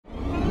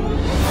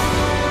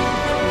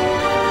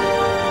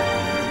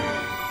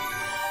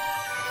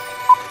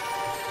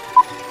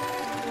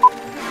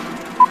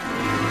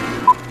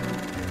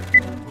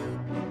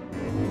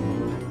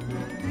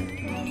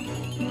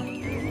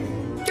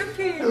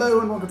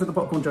to the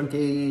Popcorn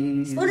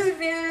Junkies. Spoiler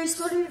review,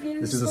 spoiler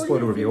review. This is a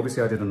spoiler review.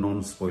 Obviously, I did a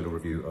non-spoiler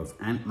review of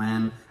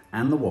Ant-Man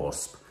and the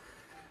Wasp,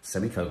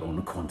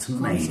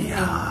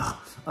 Quantumania.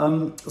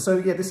 So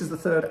yeah, this is the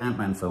third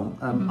Ant-Man film.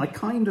 I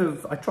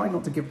tried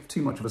not to give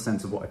too much of a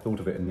sense of what I thought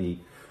of it in the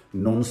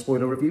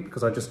non-spoiler review,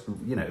 because I just,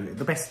 you know,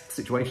 the best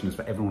situation is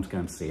for everyone to go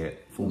and see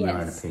it, form their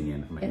own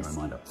opinion and make their own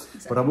mind up.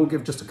 Exactly. But I will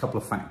give just a couple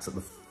of facts at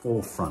the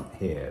forefront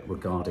here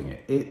regarding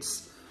it.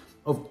 It's,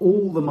 of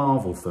all the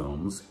Marvel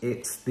films,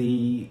 it's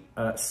the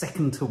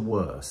second to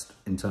worst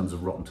in terms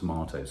of Rotten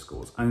Tomatoes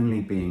scores, only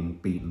being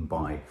beaten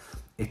by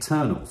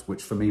Eternals,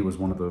 which for me was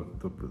one of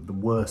the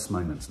worst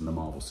moments in the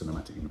Marvel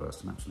Cinematic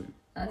Universe, an absolute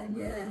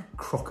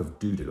crock of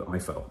doo-doo, I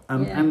felt.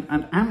 And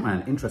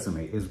Ant-Man,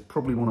 interestingly, is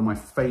probably one of my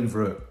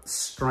favourite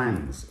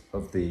strands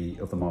of the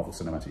Marvel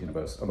Cinematic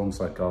Universe,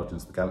 alongside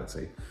Guardians of the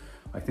Galaxy.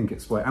 I think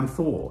it's where, and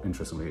Thor,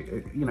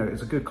 interestingly, you know,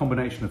 it's a good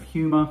combination of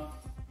humour.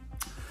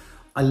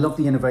 I love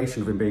the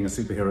innovation of him being a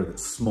superhero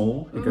that's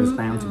small. It goes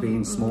down to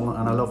being small,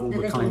 and I love all the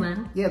little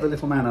man. Yeah, the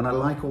little man, and I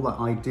like all that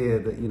idea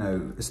that, you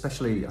know,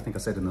 especially, I think I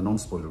said in the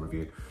non-spoiler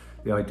review,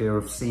 the idea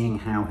of seeing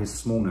how his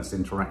smallness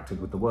interacted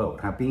with the world,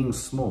 how being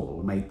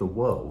small made the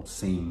world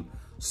seem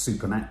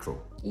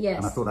supernatural. Yes.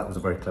 And I thought that was a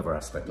very clever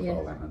aspect of the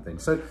whole Ant-Man thing.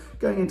 So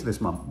going into this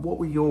month, what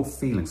were your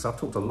feelings? So I've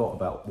talked a lot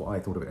about what I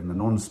thought of it in the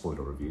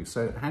non-spoiler review.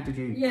 So how did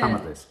you come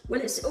at this?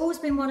 Well, it's always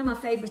been one of my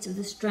favourites of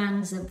the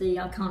strands of the,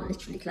 I can't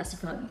literally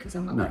classify them because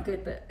I'm not that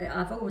good, but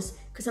I've always,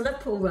 because I love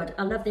Paul Rudd,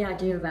 I love the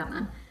idea of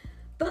Ant-Man.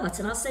 But,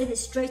 and I'll say this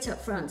straight up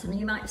front, and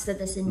you might have said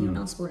this in your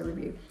non-spoiler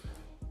review,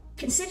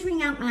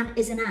 considering Ant-Man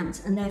is an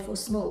ant and therefore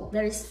small,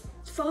 there is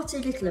far too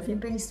little of him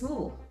being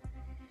small.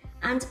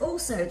 And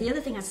also, the other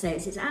thing I'd say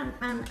is it's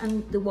Ant-Man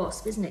and the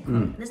Wasp, isn't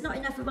it? There's not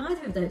enough of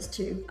either of those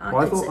two. Well,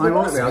 I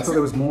thought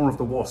there was more of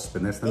the Wasp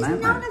in this than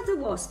Ant-Man. There's none of the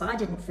Wasp, I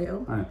didn't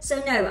feel. Oh.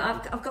 So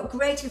no, I've got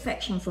great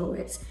affection for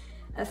it.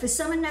 For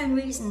some unknown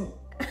reason,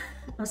 I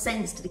was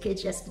saying this to the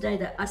kids yesterday,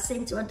 that I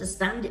seem to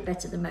understand it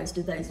better than most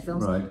of those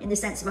films, in the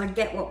sense of I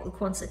get what the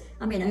quantum,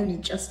 I mean only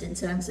just in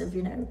terms of,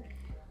 you know,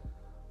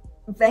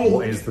 vague.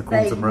 What is the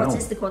quantum realm? What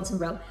is the quantum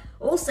realm?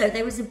 Also,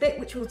 there was a bit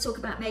which we'll talk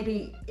about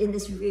maybe in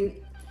this review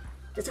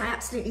that I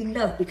absolutely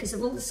love, because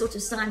of all the sort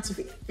of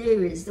scientific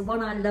theories, the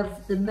one I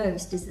love the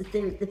most is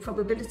the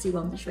probability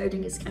one, the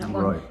Schrodinger's cat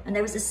one. And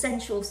there was a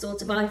central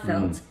sort of, I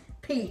felt,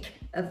 peak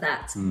of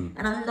that.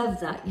 And I love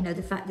that, you know,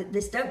 the fact that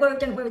this, don't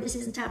worry, this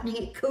isn't happening,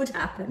 it could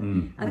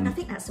happen. I mean, I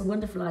think that's a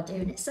wonderful idea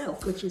in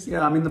itself, which is...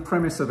 Yeah, I mean, the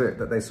premise of it,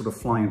 that they sort of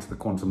fly into the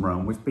quantum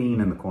realm, we've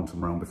been in the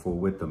quantum realm before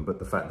with them, but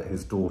the fact that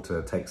his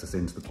daughter takes us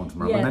into the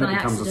quantum realm, and then it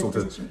becomes a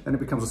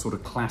sort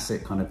of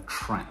classic kind of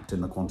trapped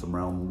in the quantum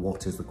realm,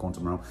 what is the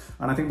quantum realm?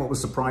 And I think what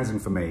was surprising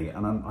for me,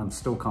 and I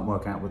still can't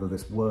work out whether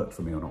this worked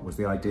for me or not, was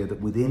the idea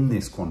that within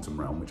this quantum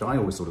realm, which I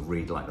always sort of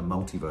read like the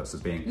multiverse as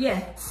being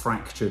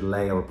fractured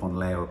layer upon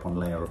layer upon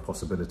layer of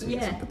possibilities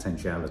and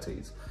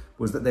potentialities,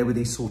 was that there were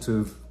these sort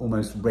of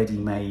almost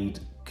ready-made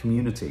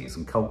communities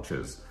and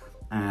cultures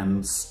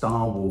and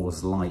Star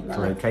Wars-like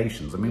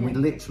locations. I mean, we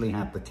literally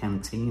had the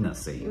cantina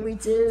scene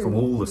from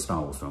all the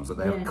Star Wars films, that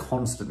they are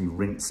constantly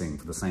rinsing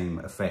for the same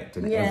effect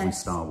in every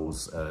Star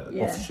Wars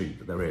offshoot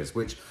that there is,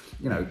 which,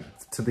 you know,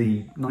 to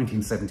the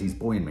 1970s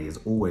boy in me is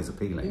always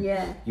appealing.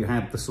 You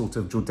had the sort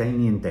of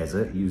Jordanian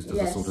desert used as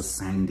a sort of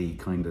sandy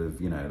kind of,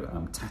 you know,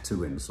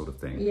 Tatooine sort of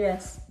thing.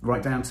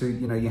 Right down to,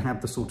 you know, you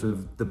had the sort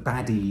of the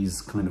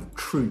baddies kind of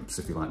troops,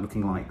 if you like,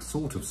 looking like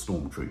sort of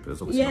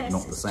stormtroopers, obviously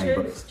not the same,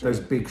 but those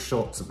big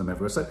shots of them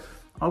everywhere. So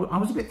I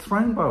was a bit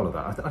thrown by all of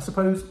that. I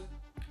suppose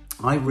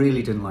I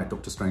really didn't like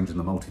Doctor Strange in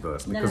the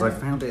Multiverse, because I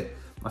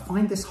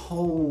find this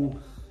whole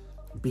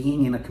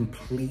being in a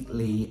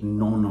completely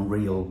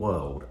non-real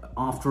world,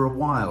 after a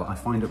while I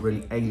find it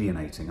really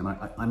alienating, and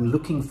I'm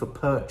looking for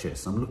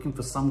purchase. I'm looking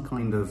for some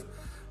kind of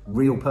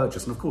real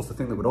purchase, and of course the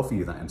thing that would offer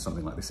you that in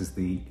something like this is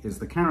the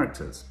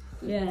characters.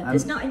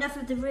 There's not enough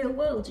of the real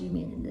world, you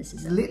mean, in this?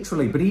 Is that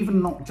literally, but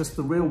even not just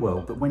the real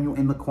world, but when you're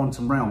in the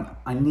quantum realm,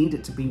 I need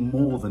it to be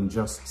more than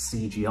just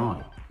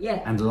CGI.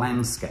 And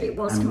landscape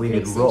and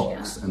weird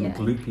rocks and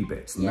gloopy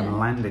bits and them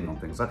landing on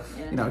things.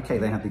 You know, okay,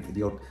 they had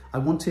the odd. I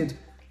wanted.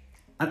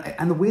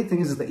 And the weird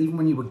thing is that even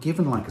when you were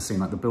given like a scene,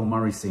 like the Bill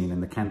Murray scene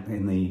in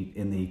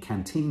the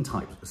canteen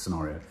type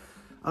scenario,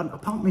 a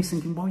part of me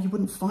thinking, well, you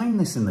wouldn't find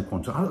this in the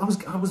quantum.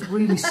 I was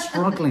really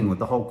struggling with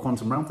the whole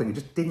quantum realm thing. It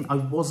just didn't. I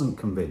wasn't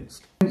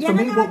convinced. For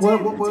me,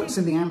 what works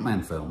in the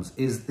Ant-Man films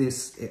is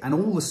this, and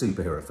all the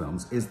superhero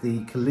films, is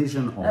the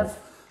collision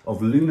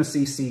of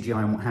lunacy,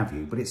 CGI, and what have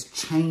you, but it's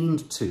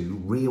chained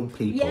to real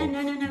people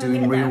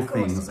doing real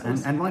things,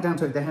 and right down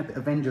to, they had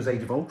Avengers: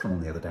 Age of Ultron on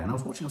the other day, and I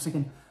was watching, I was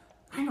thinking,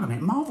 hang on a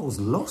minute, Marvel's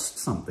lost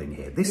something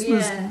here. This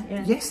was,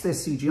 yes,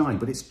 there's CGI,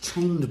 but it's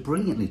chained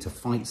brilliantly to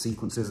fight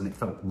sequences, and it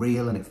felt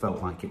real, and it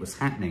felt like it was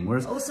happening.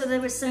 Whereas also there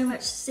was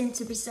seemed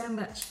to be so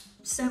much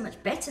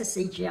better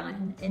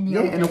CGI in the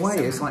old days. In a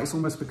way, it's like, it's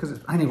almost because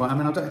it's, anyway, I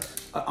mean,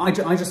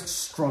 I just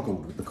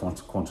struggled with the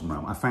quantum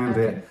realm. I found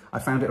it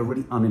a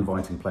really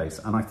uninviting place,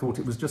 and I thought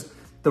it was just,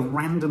 the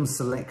random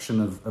selection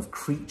of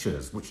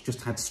creatures which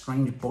just had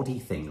strange body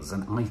things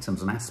and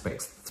items and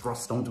aspects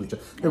thrust onto each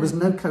other. There was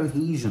no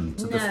cohesion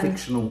to the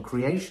fictional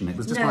creation. It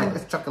was just like,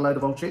 let's chuck a load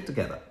of old shit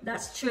together.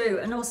 That's true.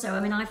 And also,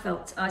 I mean, I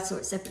saw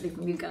it separately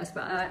from you guys,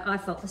 but I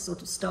felt the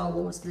sort of Star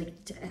Wars,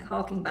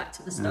 harking back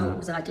to the Star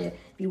Wars idea.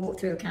 If you walk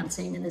through a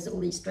canteen and there's all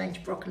these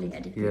strange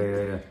broccoli-headed people.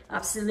 Yeah.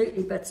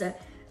 Absolutely. But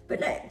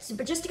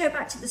just to go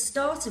back to the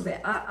start of it,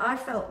 I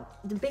felt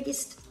the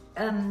biggest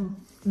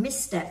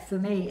misstep for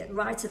me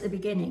right at the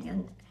beginning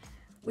and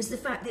was the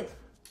fact that,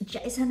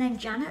 is her name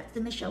Janet, the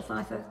Michelle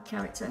Pfeiffer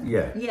character?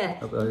 Yeah.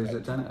 Is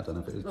it Janet? I don't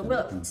know if it is Janet.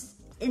 Well,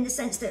 in the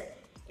sense that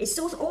it's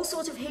all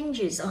sort of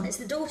hinges on, it's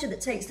the daughter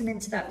that takes them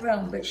into that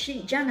realm, but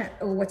Janet,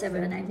 or whatever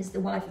her name is, the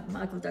wife of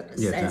Michael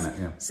Douglas,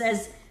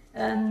 says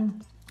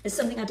there's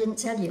something I didn't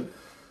tell you.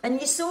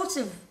 And you sort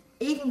of,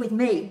 even with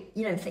me,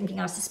 you know, thinking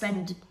I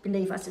suspend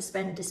belief, I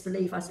suspend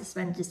disbelief, I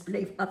suspend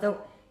disbelief, I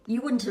thought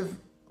you wouldn't have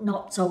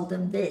not told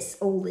them this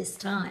all this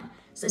time.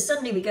 So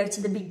suddenly we go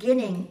to the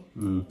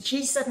beginning.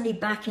 She's suddenly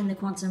back in the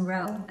quantum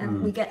realm,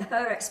 and we get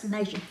her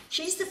explanation.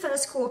 She's the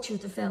first quarter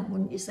of the film,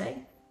 wouldn't you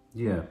say?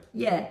 Yeah.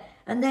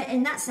 And then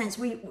in that sense,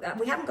 we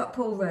haven't got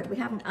Paul Rudd. We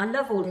haven't. I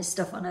love all this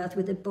stuff on Earth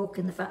with the book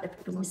and the fact that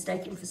people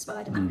mistake him for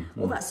Spider-Man.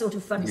 All that sort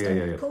of funny stuff.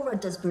 Yeah. Paul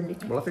Rudd does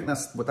brilliantly. Well, I think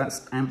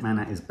that's Ant-Man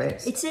at his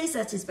best. It is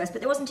at his best,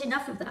 but there wasn't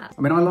enough of that.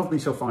 I mean, I love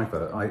Michelle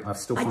Pfeiffer. I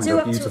still find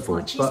her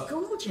beautiful. She's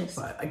gorgeous.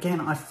 But again,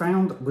 I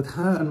found with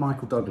her and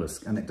Michael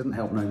Douglas, and it didn't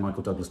help knowing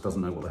Michael Douglas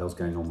doesn't know what the hell's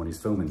going on when he's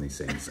filming these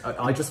scenes.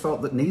 I just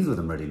felt that neither of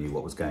them really knew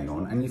what was going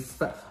on, and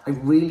I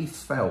really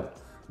felt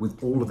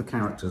with all of the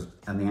characters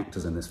and the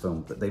actors in this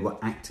film that they were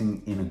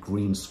acting in a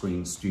green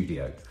screen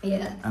studio.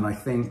 Yeah. And I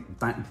think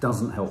that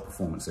doesn't help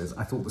performances.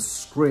 I thought the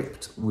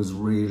script was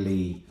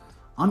really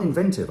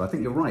uninventive. I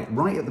think you're right.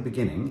 Right at the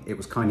beginning, it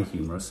was kind of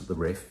humorous, the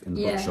riff in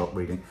the bookshop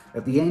reading.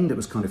 At the end, it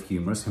was kind of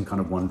humorous, him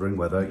kind of wondering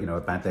whether, you know, a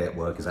bad day at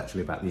work is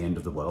actually about the end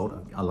of the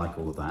world. I like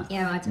all of that.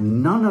 Yeah, I do.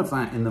 None of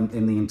that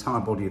in the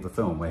entire body of the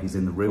film, where he's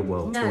in the real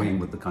world toying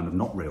with the kind of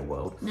not real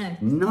world. No.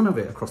 None of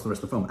it across the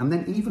rest of the film. And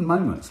then even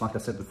moments, like I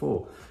said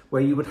before,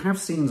 where you would have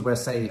scenes where,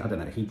 say, I don't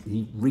know,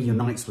 he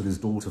reunites with his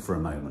daughter for a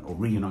moment, or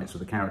reunites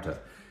with a character.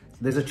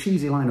 There's a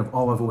cheesy line of,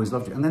 "Oh, I've always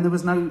loved you," and then there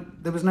was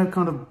no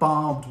kind of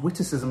barbed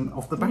witticism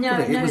off the back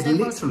of it. It was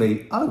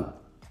literally, "Oh,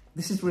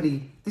 this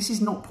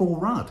is not Paul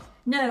Rudd."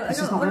 No,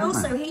 and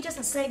also he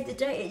doesn't save the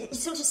day. It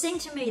sort of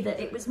seemed to me that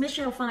it was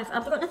Michelle Pfeiffer.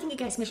 I've got nothing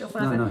against Michelle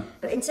Pfeiffer,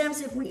 but in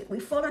terms of we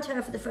followed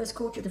her for the first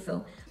quarter of the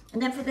film,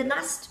 and then for the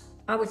last,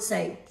 I would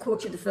say,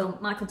 quarter of the film,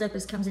 Michael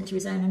Douglas comes into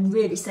his own and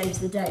really saves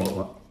the day.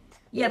 What?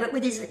 Yeah, but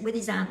with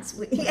his hands.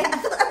 Yeah, I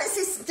thought that was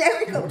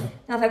hysterical.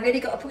 Have I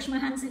really got to push my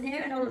hands in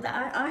here and all of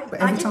that?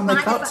 But every time they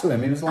cut to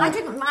him, he was like... I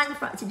didn't mind the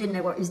fact he didn't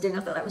know what he was doing. I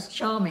thought that was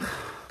charming.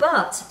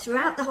 But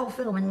throughout the whole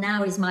film, and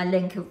now is my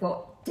link of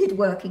what did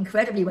work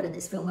incredibly well in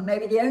this film, and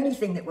maybe the only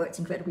thing that worked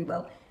incredibly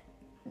well,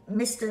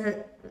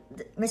 Mr.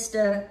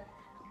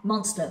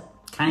 Monster.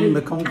 Kang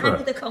the Conqueror.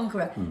 Kang the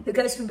Conqueror, who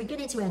goes from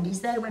beginning to end.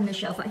 He's there when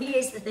Michelle... He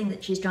is the thing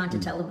that she's trying to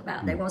tell them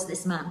about. There was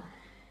this man.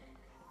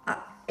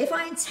 If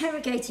I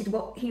interrogated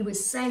what he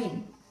was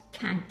saying,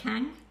 Kang,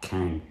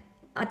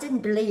 I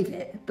didn't believe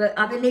it, but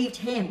I believed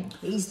him.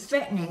 He's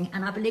threatening,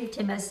 and I believed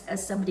him as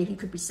somebody who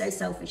could be so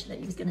selfish that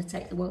he was going to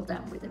take the world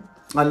down with him.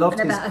 I loved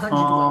his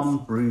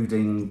calm,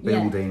 brooding,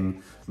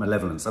 building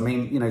malevolence. I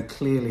mean, you know,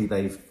 clearly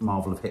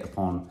Marvel have hit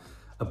upon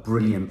a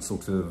brilliant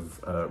sort of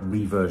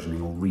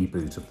reversioning or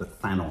reboot of the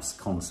Thanos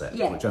concept,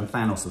 which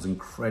Thanos was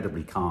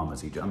incredibly calm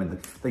as I mean,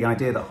 the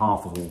idea that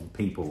half of all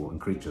people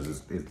and creatures is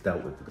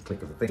dealt with the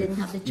click of a thing. Didn't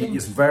have the chin.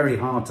 It's very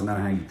hard to know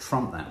how you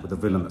trump that with a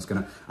villain that's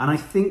going to... And I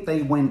think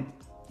they went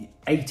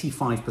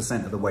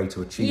 85% of the way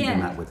to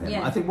achieving that with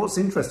him. I think what's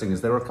interesting is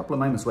there are a couple of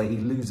moments where he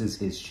loses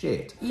his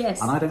shit. Yes.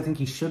 And I don't think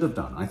he should have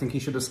done. I think he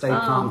should have stayed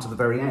calm to the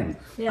very end.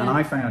 Yeah. And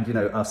I found, you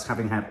know, us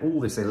having had all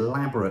this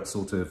elaborate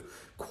sort of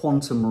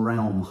quantum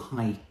realm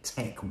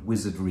high-tech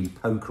wizardry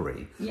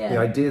pokery, the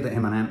idea that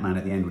him and Ant-Man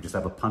at the end would just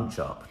have a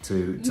punch-up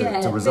to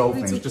resolve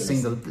things just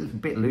seemed a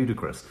bit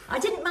ludicrous. I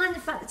didn't mind the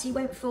fact that he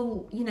went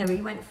full, you know,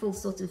 he went full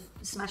sort of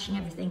smashing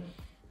everything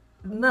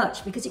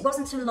much, because it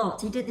wasn't a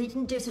lot. He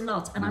didn't do it a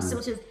lot, and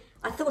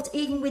I thought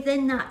even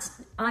within that,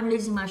 I'm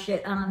losing my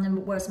shit and I'm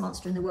the worst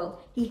monster in the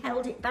world, he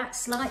held it back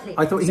slightly.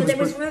 I thought there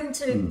was room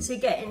to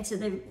get into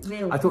the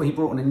real... I thought he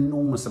brought an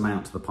enormous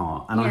amount to the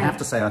part. And I have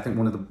to say, I think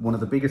one of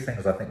the biggest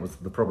things I think was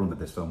the problem with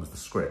this film was the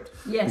script.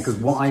 Yes. Because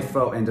what I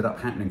felt ended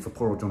up happening for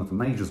poor old Jonathan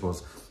Majors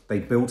was they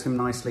built him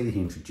nicely,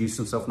 he introduced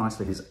himself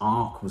nicely, his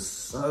arc was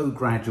so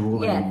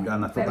gradual,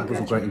 and I thought that was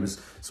all great. He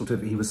was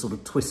sort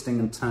of twisting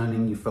and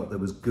turning. You felt there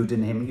was good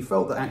in him. You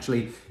felt that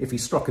actually, if he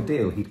struck a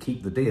deal, he'd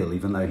keep the deal,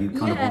 even though he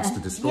kind of wants to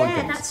destroy things.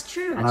 Yeah, that's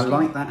true. And I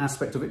like that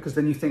aspect of it, because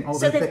then you think,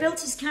 so they built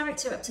his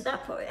character up to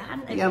that point,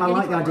 hadn't they? Yeah, and I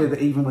like the idea that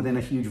even within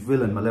a huge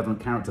villain, malevolent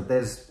character,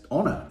 there's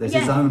honour. There's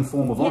his own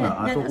form of honour.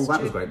 I thought, well,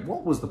 that was great.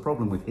 What was the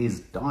problem with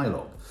his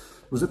dialogue?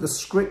 Was that the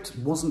script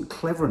wasn't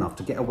clever enough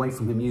to get away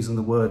from him using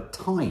the word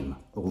time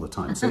all the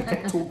time. So he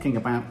kept talking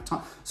about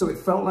time. So it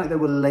felt like they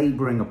were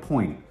labouring a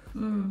point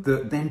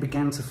that then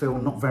began to feel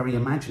not very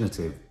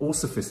imaginative or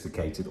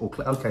sophisticated or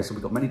okay, so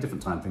we've got many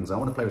different time things. I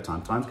want to play with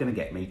time. Time's going to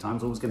get me.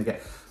 Time's always going to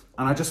get...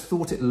 And I just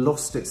thought it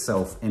lost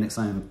itself in its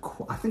own...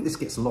 I think this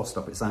gets lost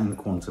up its own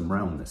quantum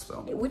realm, this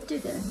film. It would do,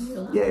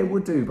 though. Yeah, it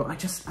would do. But I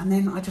just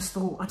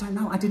thought, I don't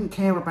know, I didn't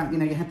care about, you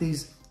know, you had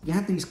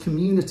these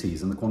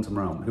communities in the quantum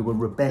realm who were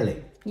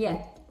rebelling.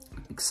 Yeah.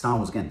 Star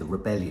Wars again, the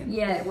rebellion.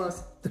 Yeah, it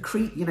was.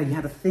 You know, you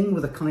had a thing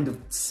with a kind of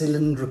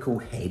cylindrical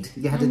head.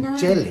 You had a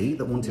jelly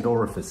that wanted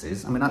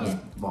orifices. I mean, that was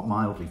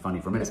mildly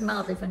funny for a minute. It was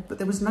mildly funny. But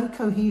there was no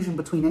cohesion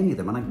between any of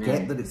them. And I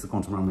get that it's the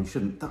quantum realm, we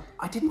shouldn't.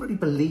 I didn't really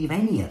believe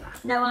any of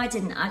that. No, I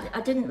didn't.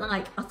 I didn't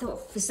like, I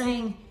thought for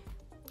saying,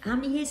 how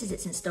many years is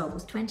it since Star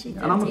Wars? 20?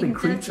 30, and I'm a big 30?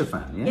 Creature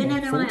fan,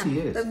 yeah 40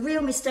 years. A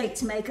real mistake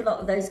to make a lot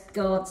of those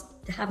guards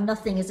have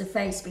nothing as a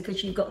face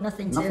because you've got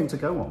nothing to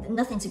go on.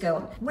 Nothing to go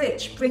on.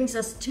 Which brings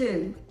us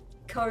to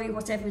Corey,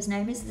 whatever his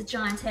name is, the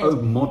giant head.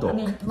 Oh, Modoc. I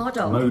mean,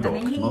 Modoc.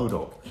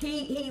 Modoc.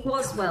 He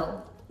was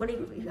I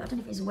don't know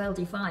if he's well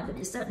defined, but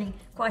it's certainly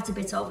quite a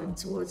bit of him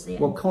towards the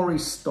end. Well, Corey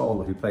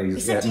Stoll, who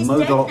plays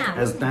Modoc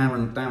as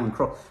Darren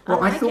Croft.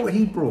 Well, I thought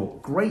he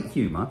brought great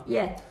humour.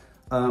 Yeah.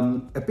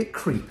 A bit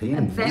creepy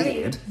and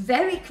weird.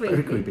 Very creepy.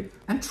 Very creepy.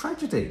 And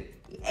tragedy.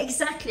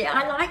 Exactly.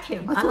 I like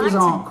him. I thought his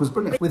arc was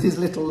brilliant with his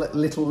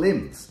little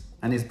limbs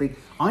and his big...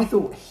 I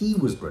thought he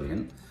was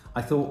brilliant.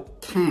 I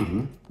thought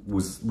Kang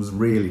was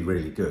really,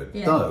 really good.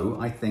 Yeah. Though,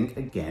 I think,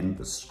 again,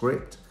 the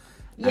script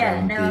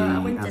and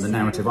the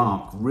narrative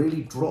arc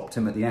really dropped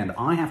him at the end.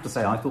 I have to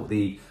say, I thought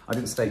I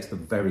didn't stay to the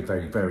very,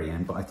 very, very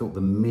end, but I thought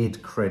the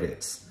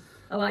mid-credits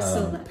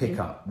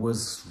pickup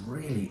was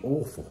really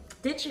awful.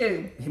 Did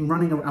you? Him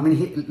running around, I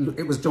mean,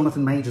 it was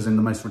Jonathan Majors in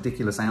the most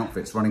ridiculous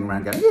outfits running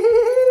around going,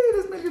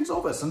 there's millions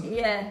of us. And,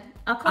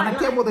 I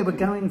get what they were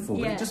going for,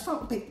 but it just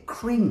felt a bit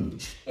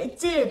cringe. It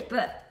did,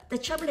 but the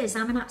trouble is,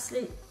 I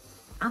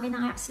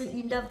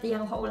absolutely love the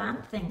whole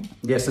ant thing.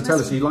 Yes, so tell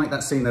us, you like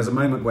that scene? There's a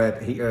moment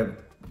where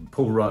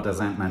Paul Rudd as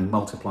Ant-Man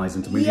multiplies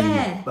into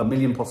a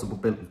million possible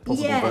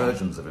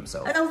versions of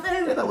himself. And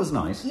although that was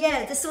nice.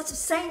 Yeah, the sort of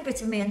sane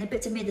bit of me and the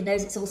bit of me that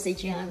knows it's all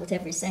CGI,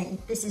 whatever he's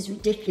saying, this is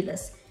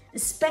ridiculous. The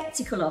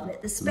spectacle of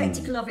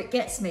it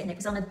gets me, and it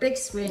was on a big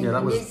screen. Yeah,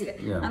 that was,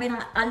 I mean,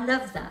 I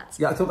love that.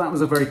 Yeah, I thought that was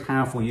a very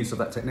powerful use of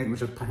that technique,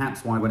 which is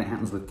perhaps why when it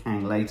happens with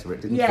Kang later,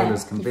 it didn't feel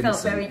as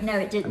convincing.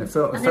 It didn't.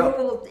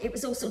 And it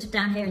was all sort of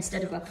down here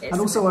instead of up here. And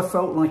also I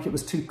felt like it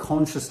was too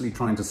consciously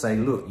trying to say,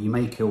 look, you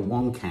may kill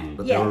one Kang,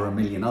 but there are a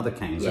million other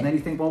Kangs. And then you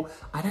think, well,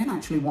 I don't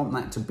actually want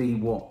that to be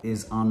what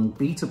is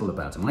unbeatable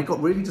about him. I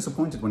got really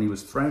disappointed when he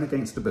was thrown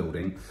against a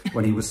building,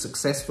 when he was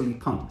successfully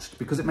punched,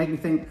 because it made me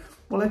think,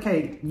 well,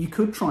 okay, you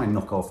could try and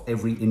knock off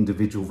every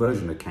individual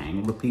version of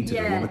Kang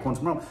repeatedly in the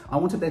quantum realm. I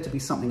wanted there to be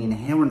something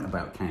inherent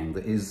about Kang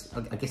that is,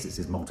 I guess it's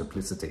his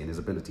multiplicity and his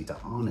ability to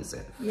harness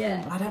it.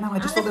 Yeah. But I don't know, I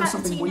just thought there was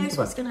something weak about it.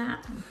 What's going to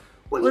happen.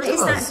 Well, is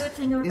that a good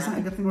thing or a bad thing? Is that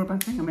a good thing or a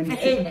bad thing? I mean,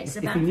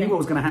 if he knew what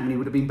was going to happen, he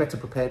would have been better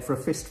prepared for a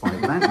fist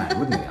fight with Ant-Man,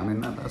 wouldn't he? I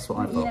mean, that's what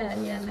I thought.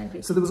 Yeah,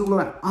 maybe. So there was all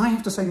of that. I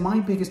have to say, my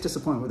biggest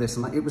disappointment with this,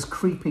 and it was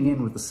creeping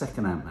in with the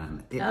second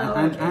Ant-Man,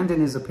 and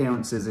in his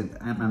appearances, in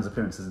Ant-Man's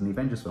appearances in the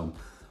Avengers film.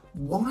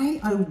 Why,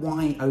 oh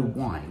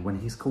why, when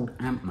he's called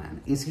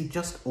Ant-Man, is he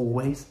just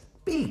always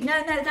big?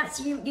 No, that's,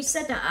 you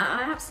said that,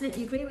 I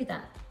absolutely agree with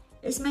that.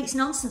 It makes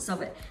nonsense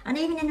of it. And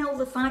even in all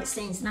the fight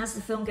scenes, and as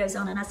the film goes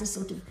on, and as he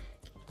sort of,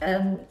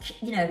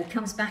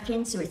 comes back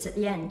into it at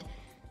the end,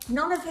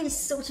 none of his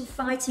sort of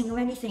fighting or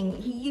anything,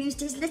 he used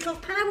his little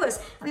powers.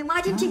 I mean, why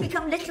didn't he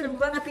become little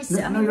and run up his...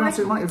 No, you're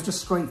absolutely right. It was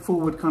just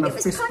straightforward kind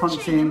of fist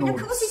punching or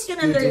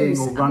skidding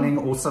or running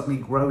or suddenly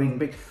growing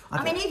big.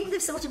 I mean, even the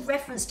sort of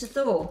reference to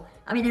Thor,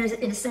 I mean,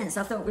 in a sense,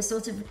 I thought was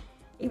sort of...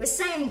 He was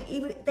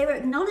saying, they were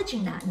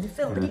acknowledging that in the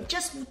film, but it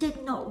just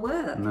did not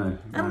work. No.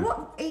 And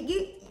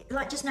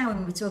like just now when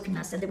we were talking,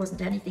 I said there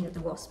wasn't anything of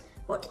the Wasp.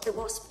 What did the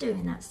Wasp do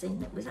in that scene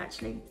that was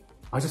actually...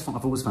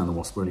 I've always found the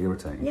Wasp really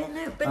irritating. Yeah,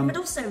 no, but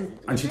also...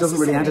 And she doesn't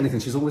really add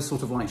anything. She's always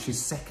sort of like,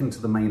 she's second to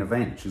the main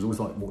event. She's always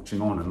like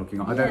watching on and looking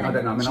on. I don't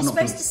know. I mean, she's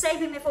supposed to save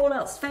him if all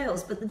else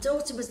fails, but the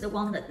daughter was the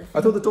one that...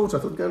 I thought the girl who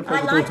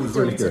played the daughter was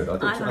really good.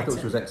 I thought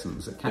she was excellent.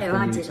 It was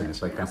Kathryn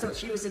Newton. I thought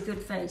she was a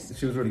good face.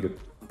 She was really good.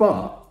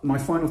 But my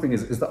final thing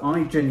is that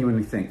I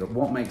genuinely think that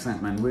what makes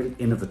Ant-Man really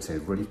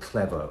innovative, really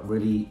clever,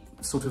 really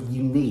sort of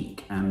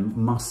unique and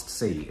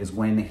must-see is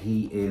when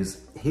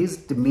his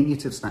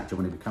diminutive stature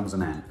when he becomes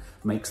an ant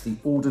makes the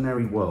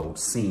ordinary world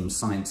seem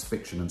science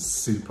fiction and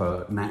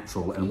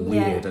supernatural and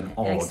weird and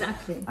odd.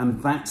 Exactly.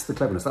 And that's the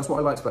cleverness. That's what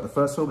I liked about the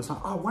first film. It's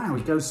like, oh wow,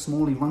 he goes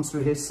small, he runs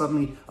through here,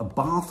 suddenly a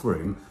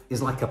bathroom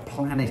is like a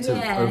planet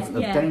of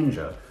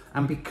danger.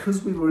 And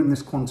because we were in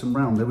this quantum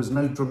realm, there was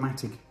no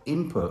dramatic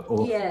input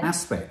or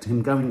aspect to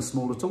him going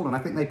small at all. And I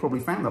think they probably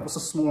found that. What's a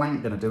small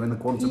ant going to do in the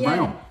quantum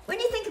realm? When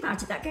you think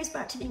about it, that goes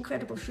back to The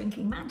Incredible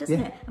Shrinking Man, doesn't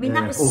it? I mean,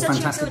 that was such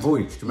Fantastic a good...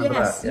 Voyage. Do you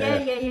remember that?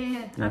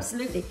 Yeah,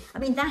 absolutely. I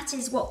mean, that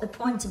is what the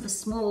point of a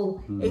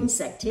small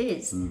insect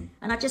is. And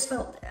I just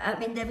felt, I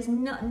mean, there was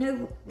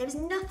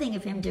nothing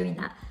of him doing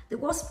that. The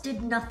Wasp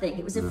did nothing.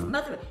 It was a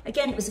mother.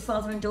 Again, it was a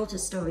father and daughter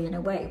story in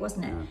a way,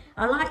 wasn't it?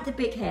 I liked the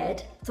big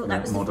head. I thought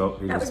that was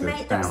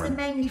the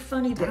mainly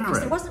funny bit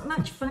because there wasn't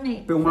much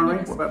funny. Bill Murray.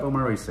 What about Bill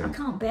Murray's scene? I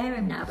can't bear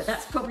him now, but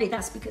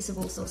that's because of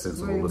all sorts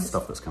of all the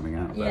stuff that's coming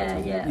out.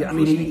 Yeah. I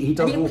mean, he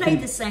does. And he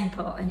played the same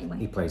part anyway.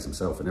 He plays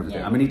himself and everything.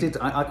 Yeah. I mean, he did.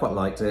 I quite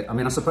liked it. I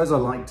mean, I suppose I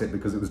liked it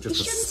because it was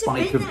just a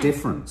spike of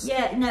difference.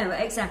 Yeah. No.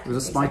 Exactly. It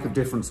was a spike of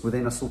difference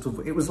within a sort of.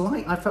 It was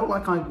like I felt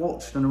like I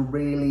watched a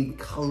really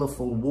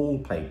colourful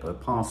wallpaper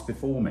pass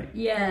before me.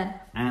 Yeah.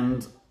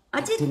 And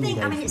I did think,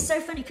 I mean, it's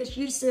so funny because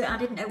I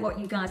didn't know what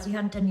you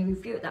hadn't done your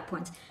review at that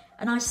point.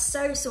 And I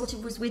sort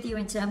of was with you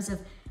in terms of,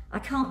 I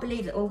can't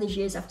believe that all these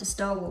years after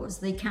Star Wars,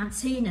 the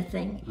cantina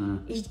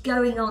thing is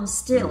going on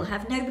still.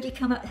 Has nobody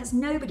come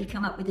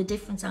up with a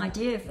different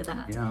idea for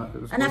that? Yeah,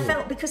 it was and weird. I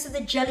felt because of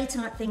the jelly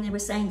type thing, they were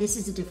saying this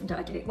is a different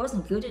idea. It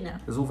wasn't good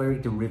enough. It was all very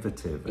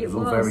derivative. It was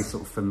all very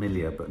sort of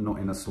familiar, but not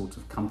in a sort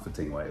of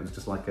comforting way. It was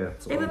just like a.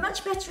 They were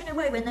much better in a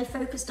way when they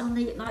focused on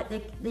the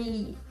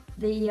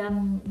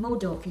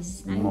Mordok is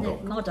his name,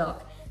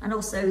 Modok, and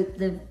also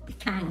the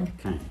Kang.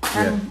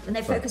 And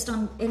they focused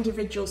on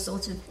individual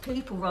sort of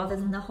people rather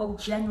than the whole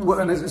general. Well,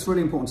 and it's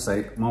really important to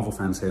say, Marvel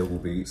fans here will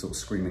be sort of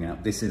screaming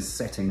out, this is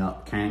setting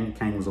up Kang.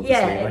 Kang was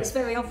obviously... Yeah, it was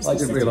very obvious. I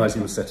didn't realise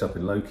he was set up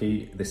in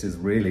Loki. This is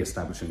really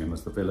establishing him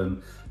as the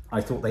villain. I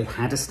thought they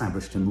had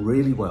established him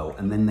really well,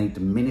 and then they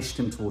diminished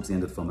him towards the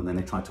end of the film, and then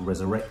they tried to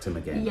resurrect him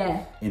again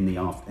in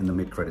the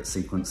mid-credit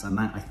sequence, and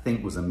that I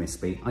think was a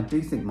misbeat. I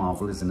do think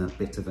Marvel is in a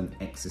bit of an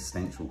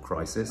existential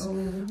crisis.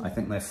 I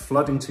think they're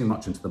flooding too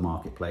much into the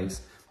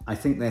marketplace. I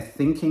think they're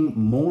thinking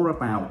more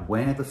about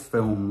where the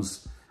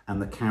films and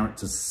the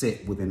characters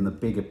sit within the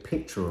bigger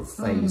picture of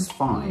Phase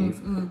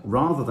 5,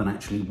 rather than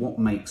actually what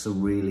makes a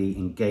really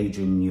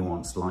engaging,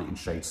 nuanced, light and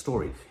shade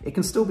story. It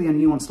can still be a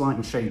nuanced, light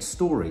and shade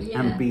story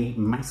and be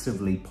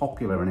massively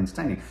popular and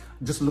entertaining.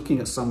 Just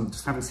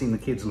having seen the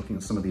kids looking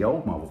at some of the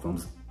old Marvel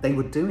films, they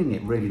were doing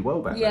it really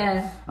well back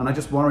then. And I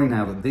just worry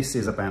now that this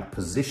is about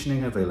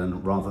positioning a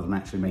villain rather than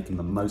actually making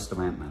the most of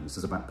Ant-Man. This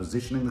is about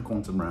positioning the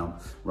quantum realm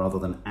rather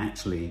than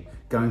actually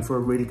going for a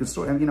really good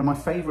story. And you know, my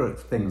favourite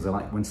things are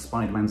like when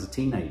Spider-Man's a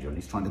teenager and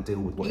he's trying to deal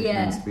with what it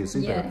means to be a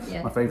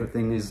superhero. My favourite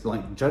thing is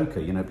like Joker,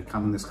 you know,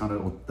 becoming this kind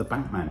of, or the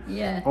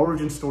Batman.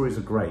 Origin stories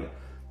are great.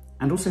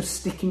 And also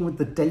sticking with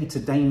the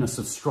day-to-dayness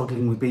of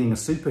struggling with being a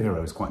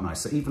superhero is quite nice.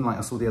 So even like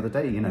I saw the other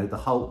day, you know, the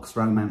Hulk's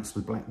romance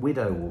with Black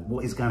Widow, or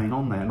what is going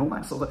on there, and all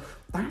that sort of,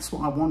 that's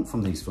what I want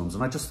from these films.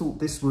 And I just thought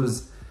this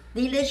was...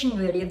 The illusion,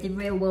 really, of the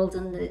real world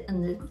and the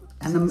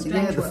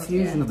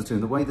fusion of the two,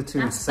 and the way the two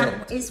are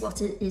set. That is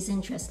what is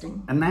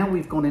interesting. And now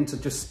we've gone into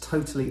just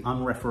totally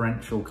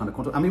unreferential kind of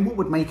quantum. I mean, what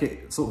would make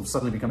it sort of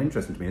suddenly become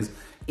interesting to me is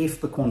if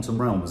the quantum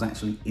realm was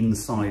actually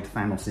inside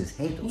Thanos'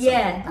 head or something.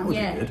 That would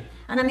be good.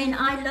 And I mean,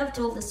 I loved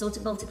all the sort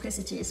of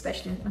multiplicity,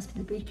 especially, it must be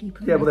the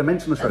beekeeper. Yeah, well, they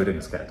mention the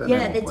Schrodinger's cat, don't they?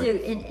 Yeah, they do,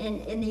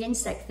 in the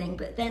insect thing.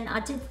 But then I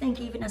did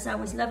think, even as I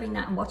was loving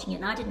that and watching it,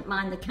 and I didn't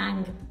mind the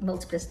Kang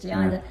multiplicity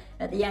either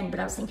at the end, but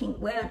I was thinking,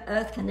 where on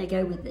earth can they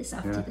go with this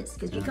after this?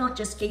 Because you can't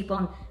just keep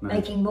on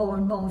making more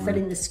and more and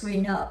filling the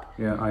screen up.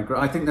 Yeah, I agree.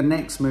 I think the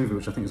next movie,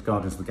 which I think is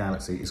Guardians of the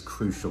Galaxy, is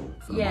crucial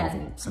for the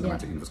Marvel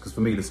Cinematic Universe, because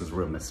for me, this is a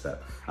real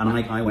misstep. And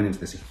I went into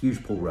this a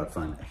huge Paul Rudd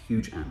fan, a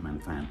huge Ant-Man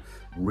fan,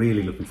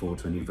 really looking forward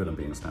to a new villain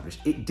being established.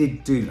 It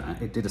did do that.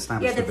 It did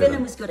establish the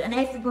villain was good, and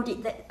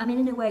everybody, I mean,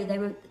 in a way, they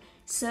were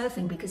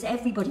surfing because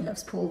everybody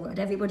loves Paul Rudd.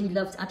 Everybody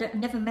loves. I've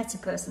never met a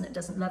person that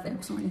doesn't love him.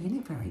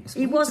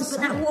 He wasn't,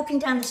 but that walking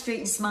down the street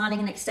and smiling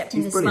and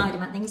accepting the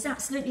Spider-Man thing is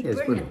absolutely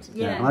brilliant.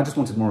 And I just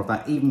wanted more of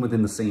that, even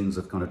within the scenes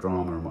of kind of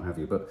drama and what have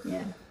you. But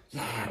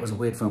yeah, it was a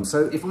weird film.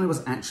 So if I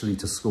was actually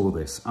to score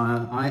this,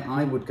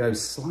 I would go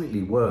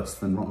slightly worse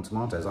than Rotten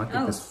Tomatoes. I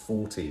give this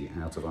 40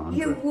 out of 100.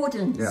 You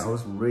wouldn't? Yeah, I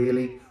was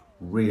really,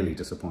 really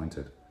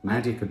disappointed.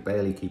 Nadia could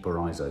barely keep her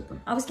eyes open.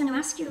 I was going to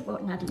ask you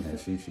about Nadia. Yeah,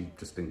 she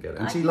just didn't get it.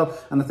 And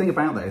and the thing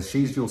about that is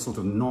she's your sort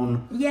of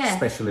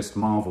non-specialist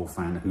Marvel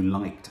fan who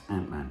liked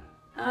Ant-Man.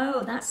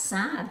 Oh, that's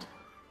sad.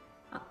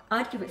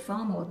 I'd give it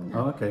far more than that.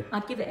 Oh, okay.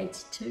 I'd give it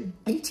 82.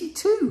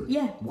 82?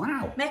 Yeah.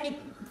 Wow. Mainly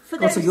for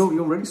those... so you're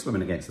really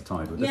swimming against the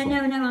tide with this one.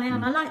 No, I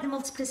am. I like the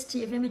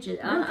multiplicity of images.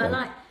 I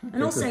like...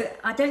 And also,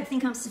 I don't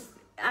think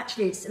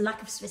actually, it's a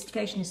lack of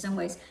sophistication in some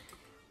ways.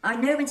 I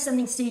know when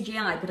something's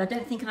CGI, but I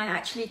don't think I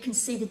actually can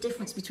see the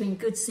difference between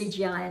good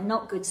CGI and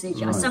not good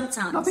CGI. Right.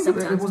 Sometimes. I think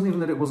it wasn't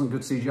even that it wasn't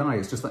good CGI.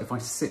 It's just that if I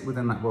sit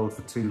within that world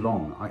for too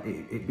long,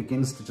 it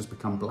begins to just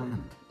become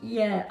bland.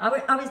 Yeah,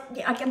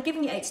 I'm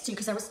giving it 82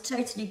 because I was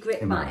totally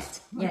gripped by it.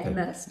 Yeah,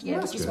 immersed.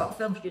 Yeah, which is what a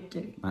film should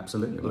do.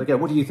 Absolutely. Well,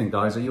 again, what do you think,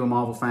 guys? Are you a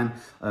Marvel fan?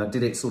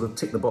 Did it sort of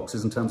tick the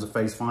boxes in terms of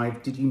Phase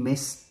 5? Did you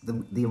miss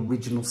the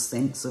original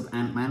sense of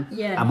Ant-Man?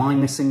 Yeah. Am I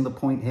missing the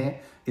point here?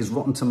 Is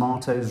Rotten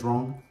Tomatoes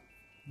wrong?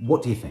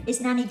 What do you think?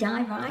 Is Nanny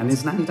Di right? And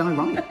is Nanny Di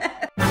right?